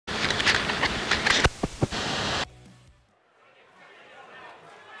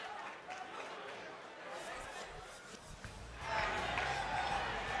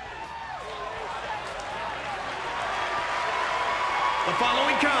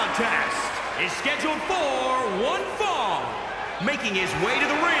following contest is scheduled for one fall. Making his way to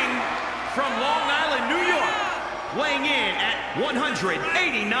the ring from Long Island, New York, weighing in at 189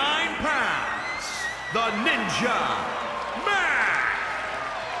 pounds, the Ninja, Mack.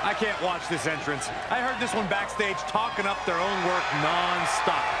 I can't watch this entrance. I heard this one backstage talking up their own work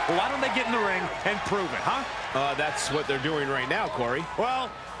non-stop. Well, why don't they get in the ring and prove it, huh? That's what they're doing right now, Corey. Well,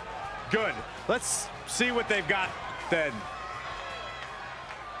 good. Let's see what they've got then.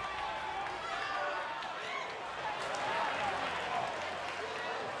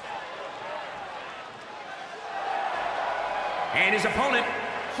 And his opponent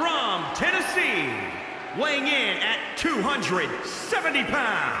from Tennessee, weighing in at 270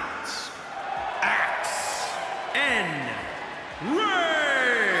 pounds, Axton.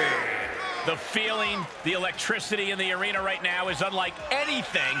 The feeling, the electricity in the arena right now is unlike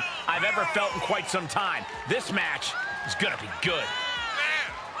anything I've ever felt in quite some time. This match is gonna be good.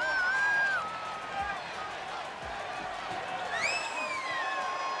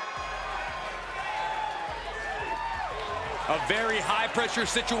 A very high-pressure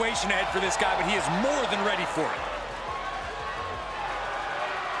situation ahead for this guy, but he is more than ready for it.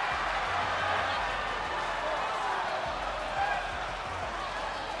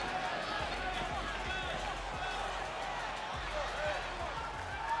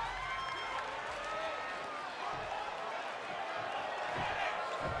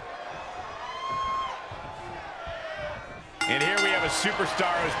 And here we have a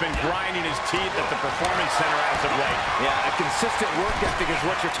superstar who's been grinding his teeth at the Performance Center as of late. Yeah, a consistent work ethic is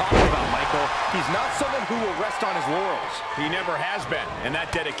what you're talking about, Michael. He's not someone who will rest on his laurels. He never has been, and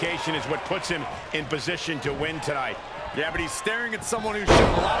that dedication is what puts him in position to win tonight. Yeah, but he's staring at someone who's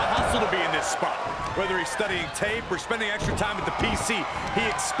shown a lot of hustle to be in this spot. Whether he's studying tape or spending extra time at the PC, he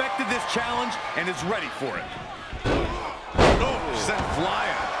expected this challenge and is ready for it. Oh, sent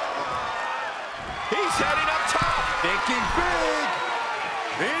flying. He's heading up top. Thinking big.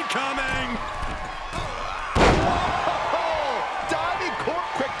 Incoming. Oh, diving cork.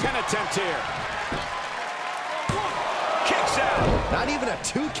 Quick 10 attempt here. Kicks out. Not even a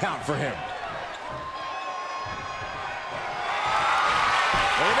 2 count for him.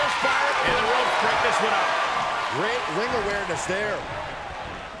 Look at this fire. And the ropes break this one up. Great ring awareness there.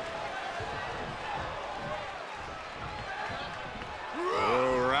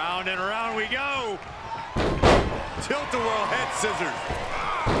 Oh, round and round we go. Tilt-a-whirl head scissors.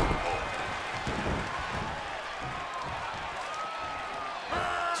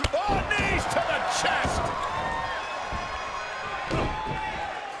 Oh, knees to the chest.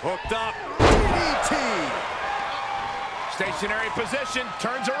 Hooked up. DDT. Stationary position,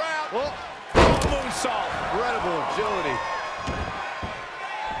 turns around. Oh, Moonsault. incredible agility.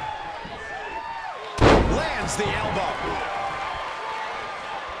 Lands the elbow.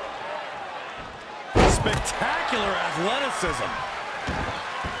 Spectacular athleticism.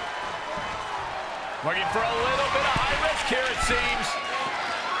 Looking for a little bit of high risk here, it seems.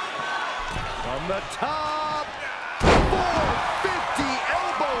 From the top. 450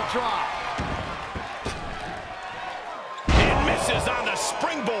 elbow drop. And misses on the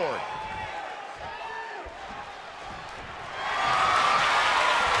springboard.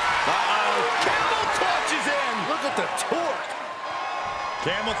 Camel clutch is in. Look at the torque.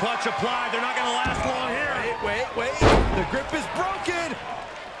 Camel clutch applied. They're not going to last long here. Wait. The grip is broken.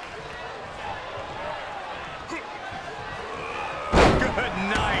 Good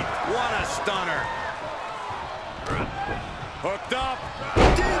night. What a stunner. Hooked up.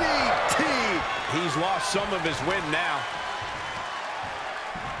 DDT. He's lost some of his wind now.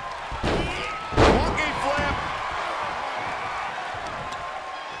 Monkey flip.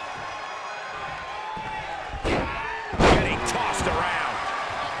 Getting tossed around.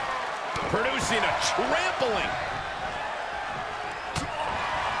 Producing a trampling.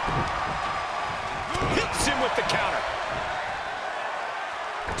 Hits him with the counter.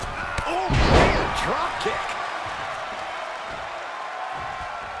 Oh, man, drop kick.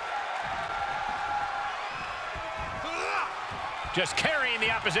 Just carrying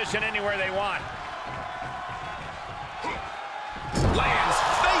the opposition anywhere they want. Lands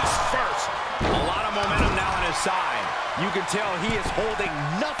face first. A lot of momentum now on his side. You can tell he is holding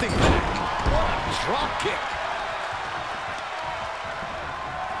nothing back. What a drop kick.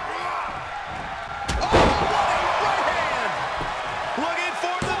 Oh, what a right hand. Looking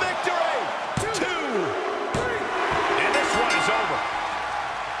for the victory. 2, 3. And this one is over.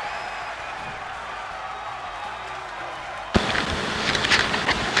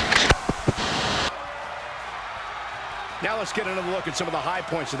 Now let's get another look at some of the high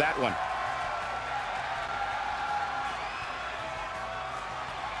points of that one.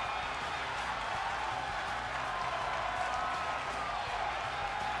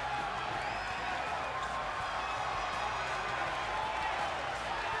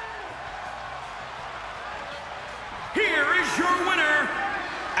 is your winner,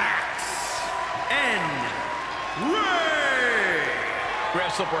 Axton.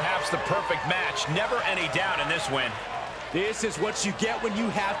 Wrestle perhaps the perfect match. Never any doubt in this win. This is what you get when you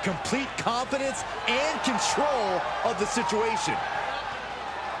have complete confidence and control of the situation.